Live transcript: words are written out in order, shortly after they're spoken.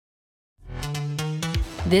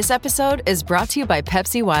This episode is brought to you by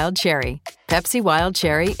Pepsi Wild Cherry. Pepsi Wild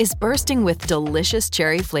Cherry is bursting with delicious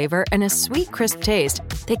cherry flavor and a sweet, crisp taste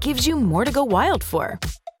that gives you more to go wild for.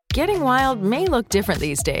 Getting wild may look different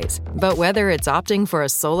these days, but whether it's opting for a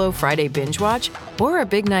solo Friday binge watch or a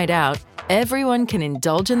big night out, everyone can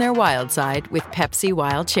indulge in their wild side with Pepsi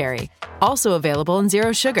Wild Cherry. Also available in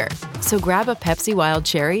Zero Sugar. So grab a Pepsi Wild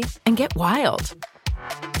Cherry and get wild.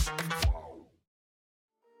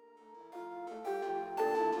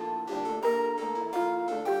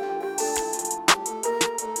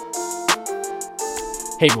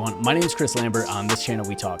 Hey everyone, my name is Chris Lambert. On this channel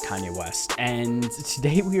we talk Kanye West, and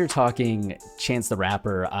today we are talking Chance the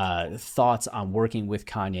Rapper, thoughts on working with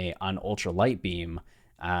Kanye on Ultralight Beam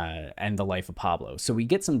and the Life of Pablo. So we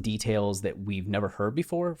get some details that we've never heard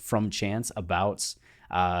before from Chance about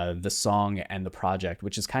the song and the project,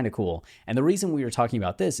 which is kind of cool. And the reason we were talking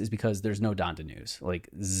about this is because there's no Donda news.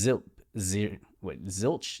 Like Zilch,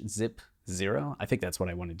 Zip, Zero, I think that's what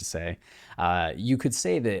I wanted to say. You could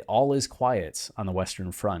say that all is quiet on the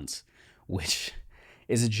Western Front, which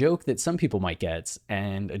is a joke that some people might get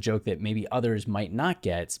and a joke that maybe others might not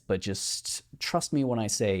get, but just trust me when I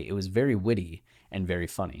say it was very witty and very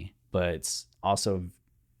funny, but also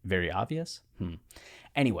very obvious.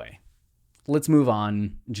 Anyway, let's move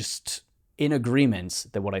on. Just in agreement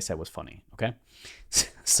that what I said was funny, okay?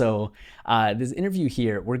 So this interview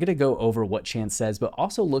here, we're going to go over what Chance says, but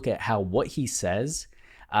also look at how what he says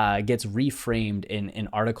gets reframed in an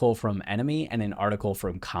article from Enemy and an article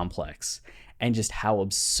from Complex, and just how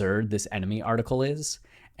absurd this Enemy article is,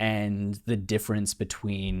 and the difference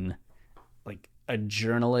between like a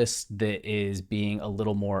journalist that is being a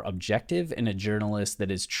little more objective and a journalist that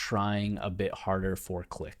is trying a bit harder for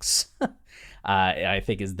clicks. I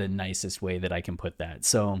think is the nicest way that I can put that.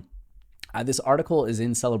 So this article is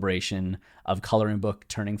in celebration of Coloring Book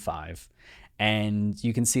turning 5, and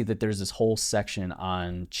you can see that there's this whole section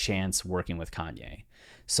on Chance working with Kanye.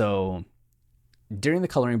 So during the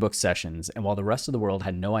Coloring Book sessions, and while the rest of the world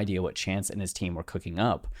had no idea what Chance and his team were cooking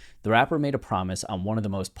up, the rapper made a promise on one of the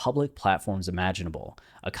most public platforms imaginable,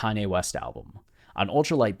 a Kanye West album. On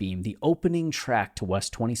Ultralight Beam, the opening track to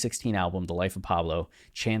West's 2016 album, The Life of Pablo,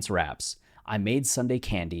 Chance raps, "I made Sunday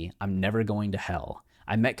candy, I'm never going to hell.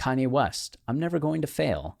 I met Kanye West, I'm never going to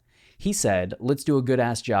fail. He said, let's do a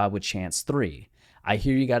good-ass job with Chance 3. I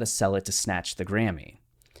hear you gotta sell it to snatch the Grammy."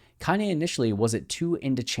 Kanye initially wasn't too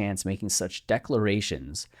into Chance making such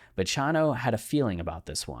declarations, but Chano had a feeling about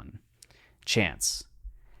this one. Chance: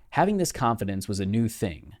 having this confidence was a new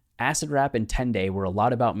thing. Acid Rap and 10 Day were a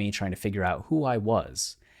lot about me trying to figure out who I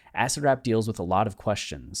was. Acid Rap deals a lot with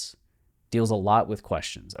questions.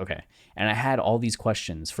 Okay. And I had all these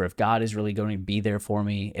questions for if God is really going to be there for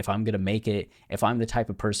me, if I'm going to make it, if I'm the type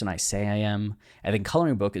of person I say I am. And then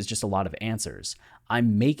Coloring Book is just a lot of answers.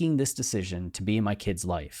 I'm making this decision to be in my kid's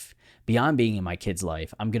life. Beyond being in my kid's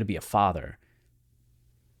life, I'm going to be a father.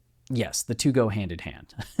 Yes, the two go hand in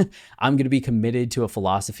hand. I'm going to be committed to a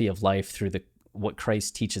philosophy of life through what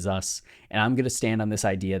Christ teaches us. And I'm going to stand on this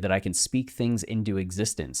idea that I can speak things into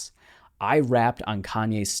existence. I rapped on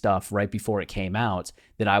Kanye's stuff right before it came out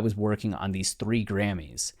that I was working on these 3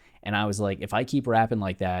 Grammys. And I was like, if I keep rapping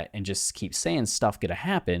like that and just keep saying stuff gonna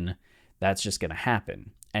happen, that's just gonna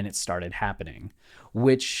happen. And it started happening,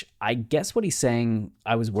 which I guess what he's saying,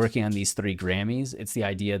 I was working on these 3 Grammys. It's the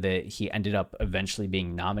idea that he ended up eventually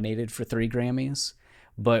being nominated for 3 Grammys.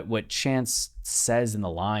 But what Chance says in the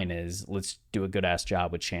line is, let's do a good ass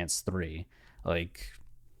job with Chance 3. Like,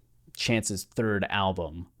 Chance's 3rd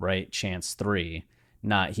album, right? Chance 3,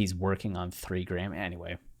 not he's working on 3 Grammy.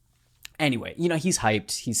 Anyway, you know, he's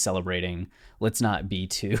hyped, he's celebrating. Let's not be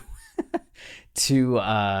too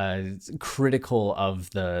critical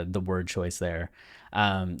of the word choice there.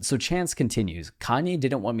 So Chance continues, Kanye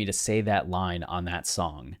didn't want me to say that line on that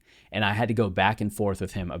song, and I had to go back and forth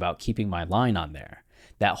with him about keeping my line on there.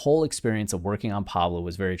 That whole experience of working on Pablo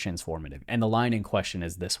was very transformative. And the line in question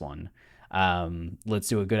is this one. Let's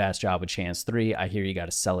do a good ass job with Chance 3. I hear you got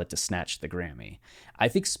to sell it to snatch the Grammy. I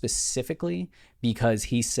think specifically because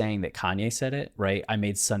he's saying that Kanye said it, right? I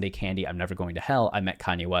made Sunday candy, I'm never going to hell. I met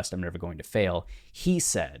Kanye West, I'm never going to fail. He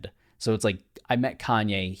said. So it's like, I met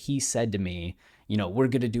Kanye, he said to me, you know, we're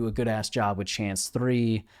going to do a good ass job with Chance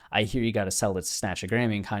 3. I hear you got to sell it to snatch a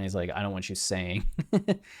Grammy. And Kanye's like, I don't want you saying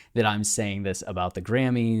that I'm saying this about the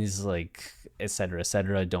Grammys, like, et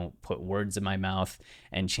cetera, don't put words in my mouth.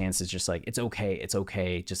 And Chance is just like, it's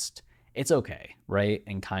okay, just, it's okay, right?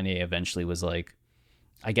 And Kanye eventually was like,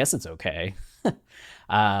 I guess it's okay.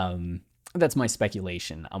 That's my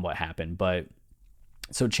speculation on what happened. But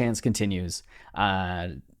so Chance continues,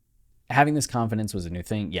 having this confidence was a new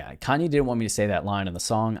thing. Yeah, Kanye didn't want me to say that line in the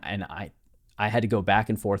song, and I had to go back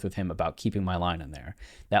and forth with him about keeping my line in there.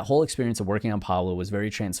 That whole experience of working on Pablo was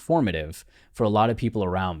very transformative for a lot of people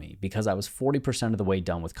around me because I was 40% of the way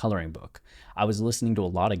done with Coloring Book. I was listening to a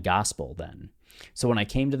lot of gospel then. So when I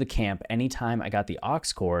came to the camp, anytime I got the aux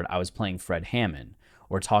cord, I was playing Fred Hammond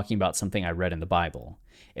or talking about something I read in the Bible.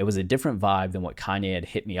 It was a different vibe than what Kanye had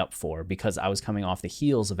hit me up for because I was coming off the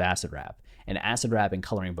heels of acid rap. And acid rap and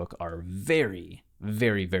Coloring Book are very,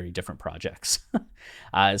 very, very different projects.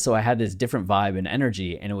 So I had this different vibe and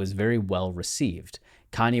energy, and it was very well received.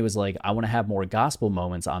 Kanye was like, I want to have more gospel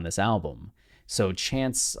moments on this album. So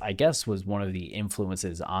Chance, I guess, was one of the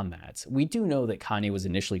influences on that. We do know that Kanye was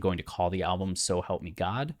initially going to call the album So Help Me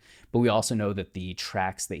God, but we also know that the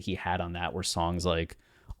tracks that he had on that were songs like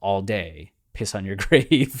All Day, Piss on Your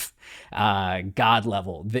Grave, God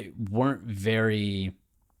Level. They weren't very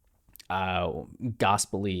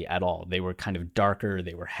gospel-y at all. They were kind of darker,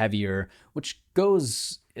 they were heavier, which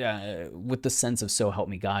goes with the sense of So Help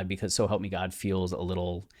Me God, because So Help Me God feels a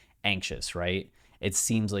little anxious, right? It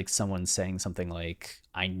seems like someone's saying something like,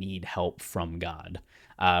 I need help from God,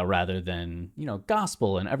 rather than,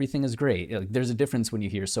 gospel and everything is great. Like, there's a difference when you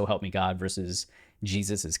hear So Help Me God versus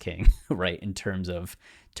Jesus is King, right? In terms of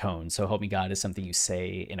tone. So Help Me God is something you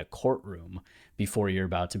say in a courtroom before you're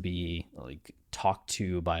about to be like talked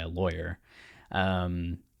to by a lawyer.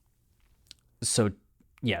 So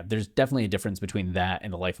yeah, there's definitely a difference between that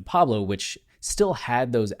and the Life of Pablo, which still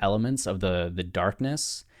had those elements of the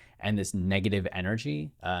darkness and this negative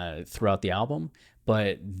energy throughout the album,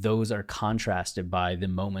 but those are contrasted by the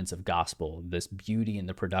moments of gospel, this beauty in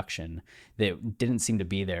the production that didn't seem to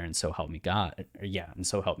be there in So Help Me God. In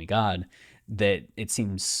So Help Me God, that it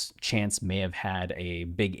seems Chance may have had a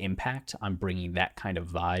big impact on bringing that kind of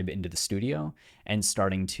vibe into the studio and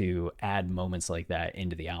starting to add moments like that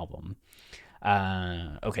into the album.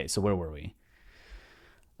 Okay, so where were we?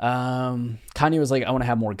 Kanye was like, I want to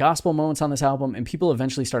have more gospel moments on this album, and people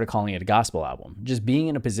eventually started calling it a gospel album. Just being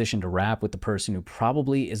in a position to rap with the person who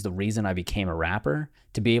probably is the reason I became a rapper,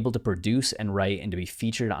 to be able to produce and write and to be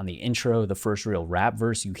featured on the intro, the first real rap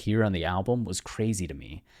verse you hear on the album, was crazy to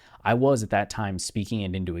me. I was at that time speaking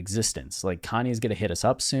it into existence. Like, Kanye's going to hit us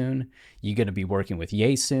up soon. You're going to be working with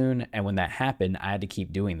Ye soon. And when that happened, I had to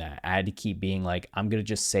keep doing that. I had to keep being like, I'm going to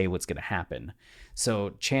just say what's going to happen.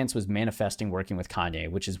 So Chance was manifesting working with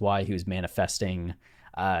Kanye, which is why he was manifesting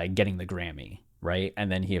getting the Grammy, right?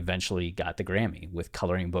 And then he eventually got the Grammy with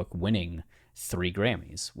Coloring Book winning 3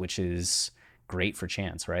 Grammys, which is great for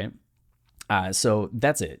Chance, right? So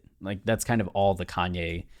that's it. Like, that's kind of all the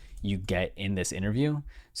Kanye you get in this interview.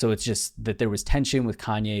 So it's just that there was tension with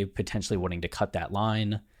Kanye potentially wanting to cut that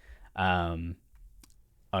line.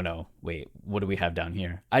 Oh no, wait, what do we have down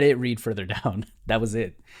here? I didn't read further down. That was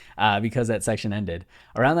it, because that section ended.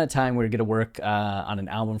 Around that time, we were going to work on an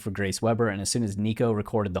album for Grace Weber, and as soon as Nico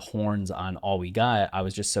recorded the horns on All We Got, I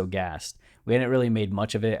was just so gassed. We hadn't really made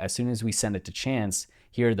much of it. As soon as we sent it to Chance,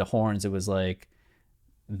 he heard the horns, it was like,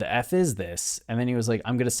 the F is this? And then he was like,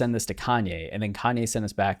 I'm going to send this to Kanye. And then Kanye sent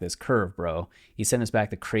us back this curve, bro. He sent us back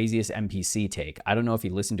the craziest MPC take. I don't know if he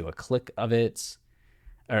listened to a click of it,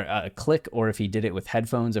 or a click, or if he did it with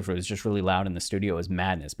headphones, if it was just really loud in the studio. It was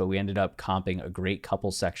madness. But we ended up comping a great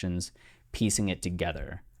couple sections, piecing it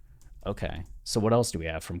together. Okay, so what else do we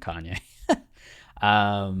have from Kanye?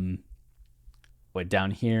 What,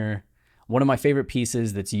 down here? One of my favorite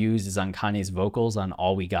pieces that's used is on Kanye's vocals on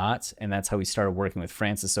All We Got, and that's how we started working with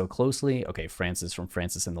Francis so closely. Okay, Francis from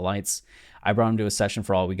Francis and the Lights. I brought him to a session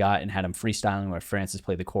for All We Got and had him freestyling where Francis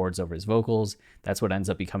played the chords over his vocals. That's what ends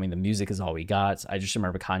up becoming the music is All We Got. I just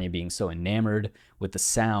remember Kanye being so enamored with the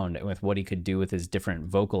sound and with what he could do with his different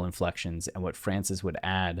vocal inflections and what Francis would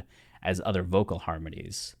add as other vocal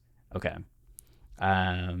harmonies. Okay.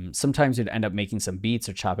 Sometimes we'd end up making some beats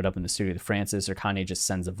or chop it up in the studio with Francis, or Kanye just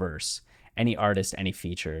sends a verse. Any artist, any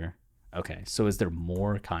feature. Okay, so is there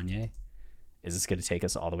more Kanye? Is this going to take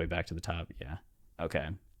us all the way back to the top? Yeah. Okay.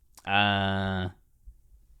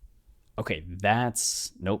 Okay,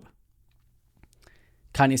 that's... Nope.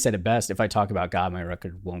 Kanye said it best, if I talk about God, my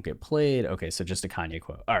record won't get played. Okay, so just a Kanye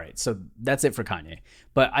quote. All right, so that's it for Kanye.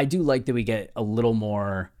 But I do like that we get a little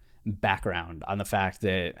more background on the fact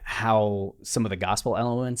that how some of the gospel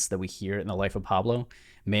elements that we hear in the Life of Pablo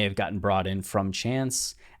may have gotten brought in from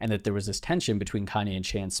Chance, and that there was this tension between Kanye and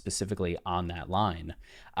Chance specifically on that line.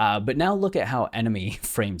 But now look at how Enemy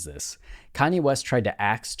frames this. Kanye West tried to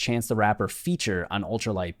axe Chance the Rapper feature on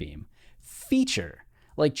Ultralight Beam. Feature.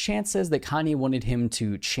 Like, Chance says that Kanye wanted him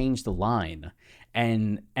to change the line,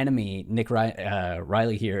 and Enemy, Nick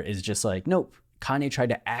Riley here, is just like, nope, Kanye tried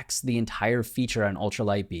to axe the entire feature on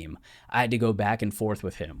Ultralight Beam. I had to go back and forth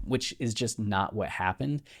with him, which is just not what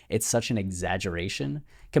happened. It's such an exaggeration.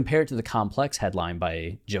 Compared to the complex headline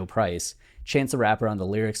by Joe Price, Chance the Rapper on the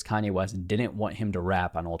lyrics, Kanye West didn't want him to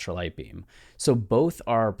rap on Ultralight Beam. So both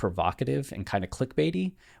are provocative and kind of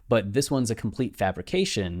clickbaity, but this one's a complete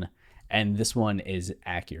fabrication, and this one is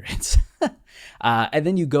accurate. And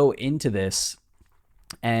then you go into this,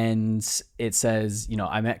 and it says,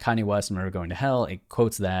 I met Kanye West and we were going to hell. It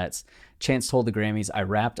quotes that. Chance told the Grammys, I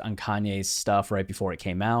rapped on Kanye's stuff right before it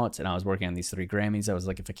came out, and I was working on these 3 Grammys. I was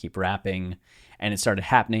like, if I keep rapping, and it started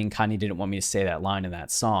happening. Kanye didn't want me to say that line in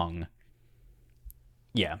that song.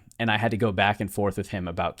 Yeah, and I had to go back and forth with him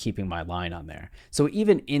about keeping my line on there. So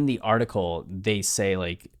even in the article, they say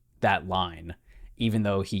like that line, even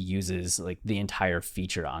though he uses like the entire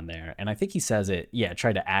feature on there. And I think he says it,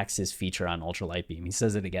 try to axe his feature on Ultralight Beam. He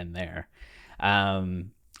says it again there.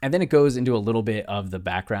 And then it goes into a little bit of the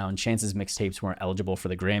background. Chance's mixtapes weren't eligible for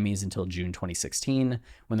the Grammys until June 2016,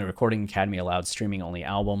 when the Recording Academy allowed streaming-only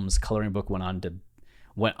albums. Coloring Book went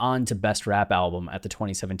on to Best Rap Album at the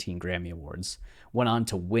 2017 Grammy Awards. Went on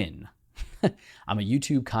to win. I'm a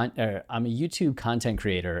YouTube content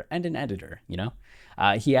creator and an editor,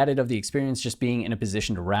 He added of the experience just being in a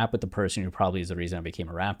position to rap with the person who probably is the reason I became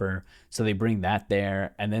a rapper. So they bring that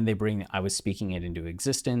there, and then they bring I was speaking it into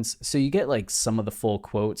existence. So you get like some of the full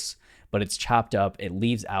quotes, but it's chopped up. It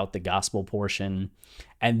leaves out the gospel portion.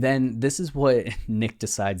 And then this is what Nick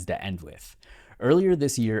decides to end with. Earlier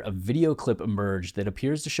this year, a video clip emerged that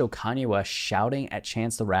appears to show Kanye West shouting at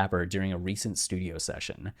Chance the Rapper during a recent studio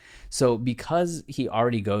session. So because he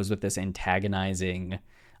already goes with this antagonizing,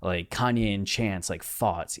 like Kanye and Chance like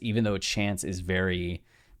thoughts, even though Chance is very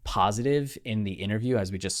positive in the interview,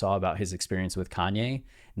 as we just saw about his experience with Kanye,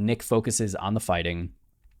 Nick focuses on the fighting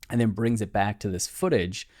and then brings it back to this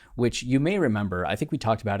footage, which you may remember. I think we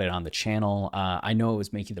talked about it on the channel. I know it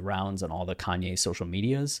was making the rounds on all the Kanye social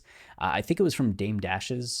medias. I think it was from Dame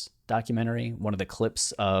Dash's documentary, one of the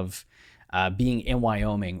clips of being in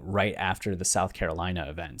Wyoming right after the South Carolina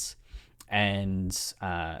events. And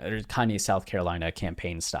Kanye's South Carolina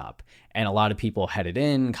campaign stop. And a lot of people headed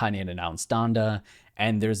in. Kanye had announced Donda.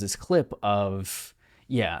 And there's this clip of,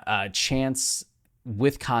 Chance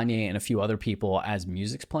with Kanye and a few other people as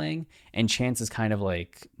music's playing, and Chance is kind of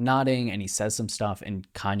like nodding and he says some stuff, and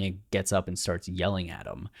Kanye gets up and starts yelling at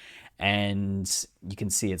him. And you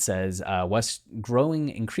can see it says, West growing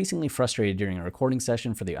increasingly frustrated during a recording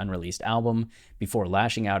session for the unreleased album before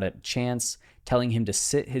lashing out at Chance, telling him to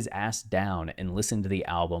sit his ass down and listen to the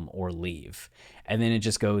album or leave. And then it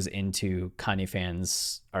just goes into Kanye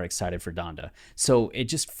fans are excited for Donda. So it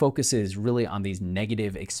just focuses really on these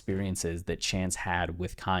negative experiences that Chance had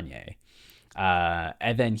with Kanye.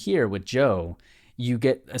 And then here with Joe, you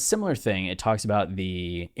get a similar thing. It talks about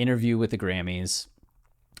the interview with the Grammys,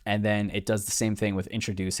 and then it does the same thing with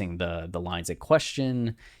introducing the lines at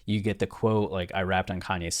question. You get the quote, like, I rapped on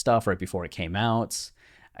Kanye's stuff right before it came out.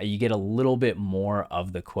 You get a little bit more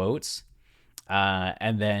of the quotes.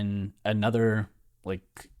 And then another,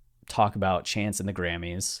 like, talk about Chance and the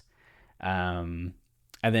Grammys.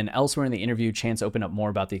 And then elsewhere in the interview, Chance opened up more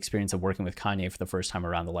about the experience of working with Kanye for the first time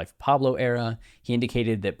around the Life of Pablo era. He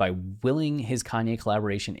indicated that by willing his Kanye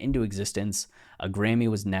collaboration into existence, a Grammy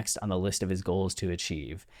was next on the list of his goals to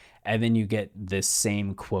achieve. And then you get this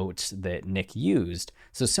same quote that Nick used.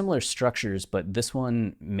 So similar structures, but this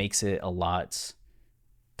one makes it a lot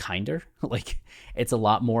kinder. Like, it's a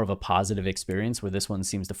lot more of a positive experience, where this one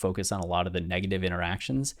seems to focus on a lot of the negative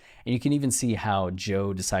interactions. And you can even see how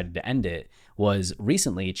Joe decided to end it. Was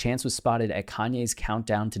recently, Chance was spotted at Kanye's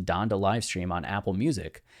Countdown to Donda live stream on Apple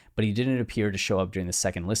Music, but he didn't appear to show up during the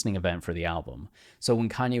second listening event for the album. So when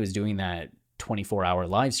Kanye was doing that 24-hour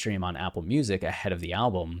live stream on Apple Music ahead of the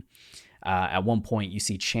album, at one point you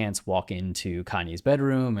see Chance walk into Kanye's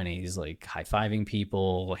bedroom and he's like high-fiving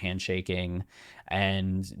people, handshaking,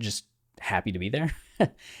 and just happy to be there.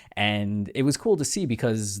 And it was cool to see,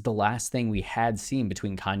 because the last thing we had seen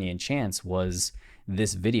between Kanye and Chance was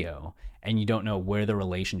this video, and you don't know where the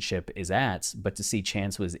relationship is at. But to see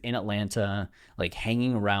Chance was in Atlanta, like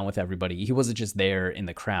hanging around with everybody. He wasn't just there in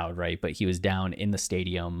the crowd, right? But he was down in the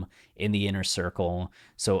stadium, in the inner circle.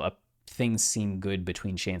 So things seem good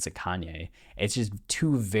between Chance and Kanye. It's just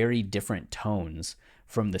two very different tones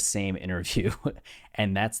from the same interview.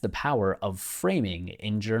 And that's the power of framing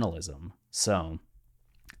in journalism. So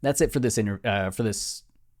that's it for this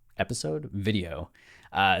video.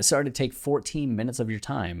 Sorry to take 14 minutes of your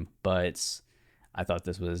time, but I thought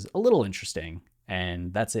this was a little interesting.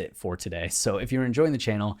 And that's it for today. So if you're enjoying the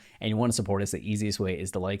channel and you want to support us, the easiest way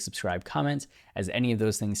is to like, subscribe, comment, as any of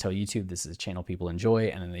those things tell YouTube this is a channel people enjoy,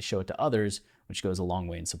 and then they show it to others, which goes a long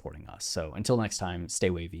way in supporting us. So until next time, stay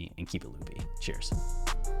wavy and keep it loopy. Cheers.